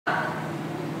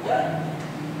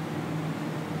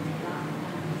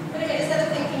But again, is that a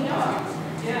thinking dog?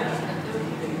 Yeah.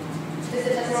 Is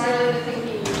it necessarily the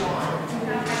thinking you want?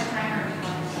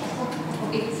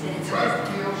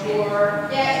 Or,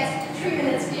 yeah, it's 3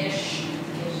 minutes-ish.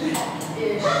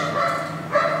 Ish.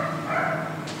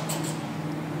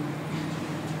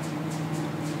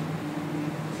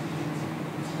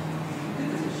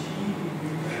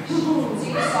 So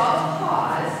you saw the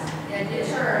pause, and it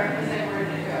turned, and then where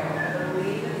did it go? I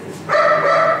believe this is.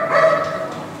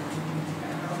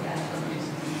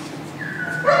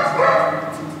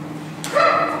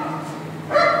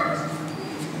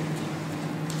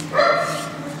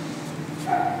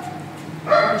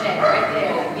 Right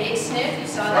there, that big sniff, you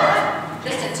saw that?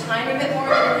 Just a tiny bit more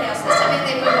of an inhale. So this time if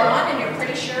they move on and you're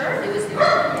pretty sure, it was the two.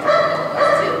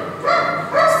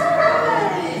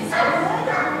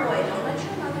 Don't let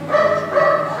your mother know.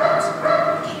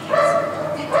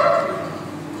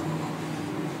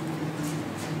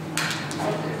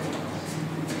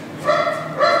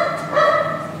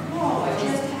 Oh, I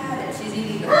just had it. She's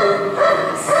eating the food.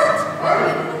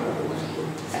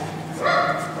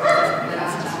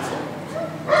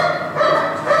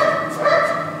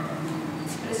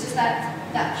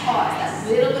 That pause, that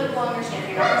little bit of longer step.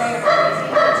 You're not going to go crazy.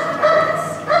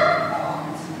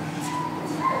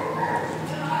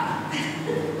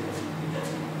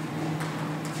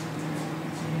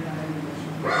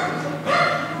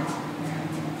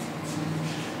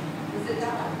 Is it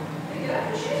done? Pick it up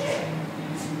and shake it.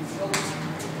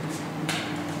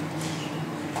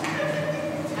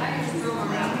 Now you just throw them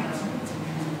around.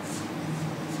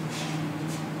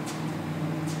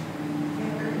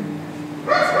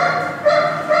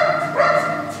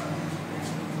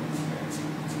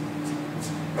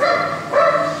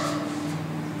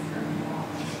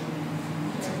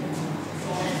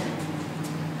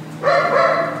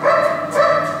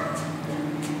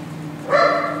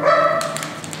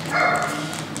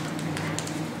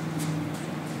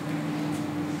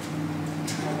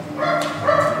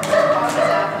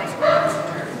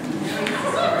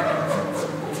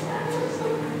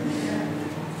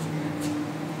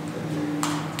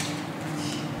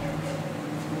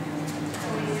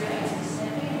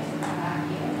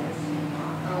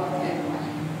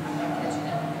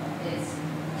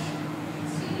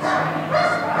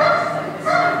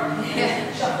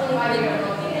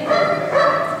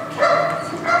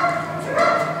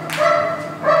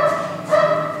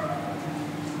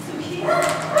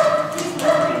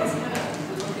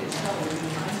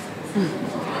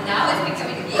 Now it's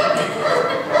becoming a game.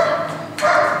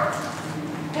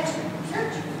 Dexter,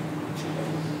 search.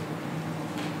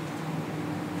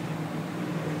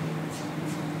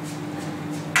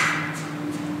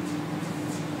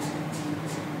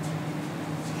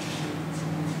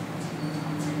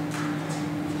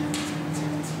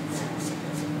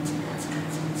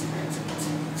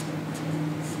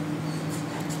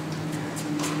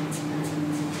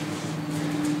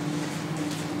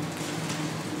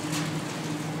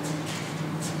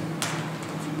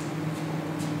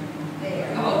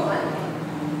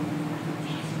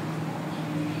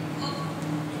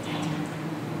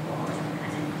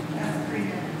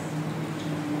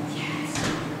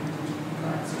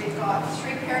 Got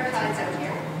 3 pair of tides out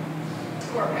here,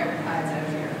 4 pair of tides out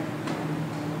here.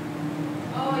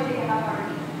 Oh, I think I have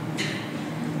already.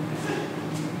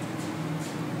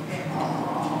 Okay. Oh,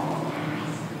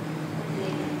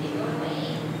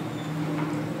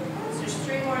 so there's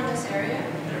 3 more in this area. A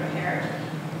bit of a hair.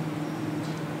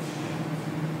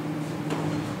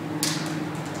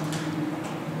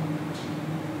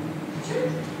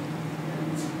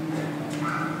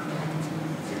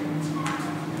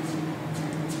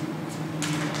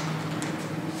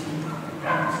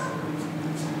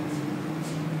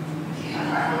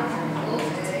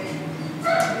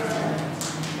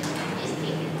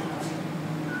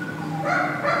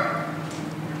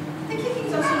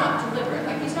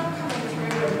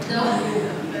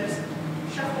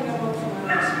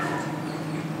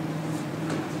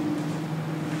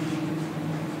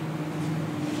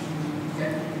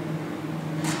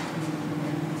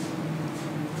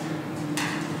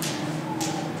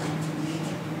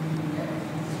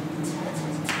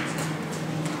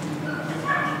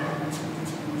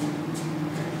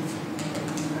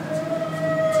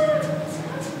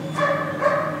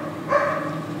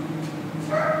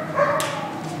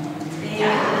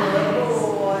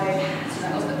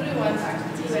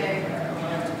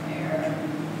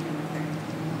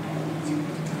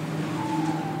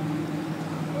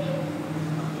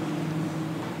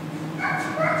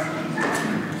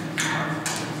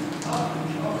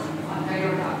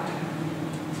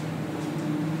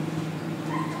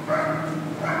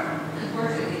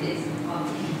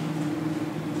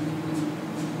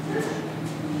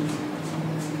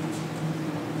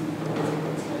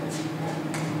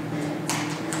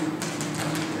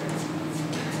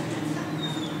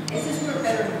 This is where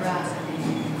better grass.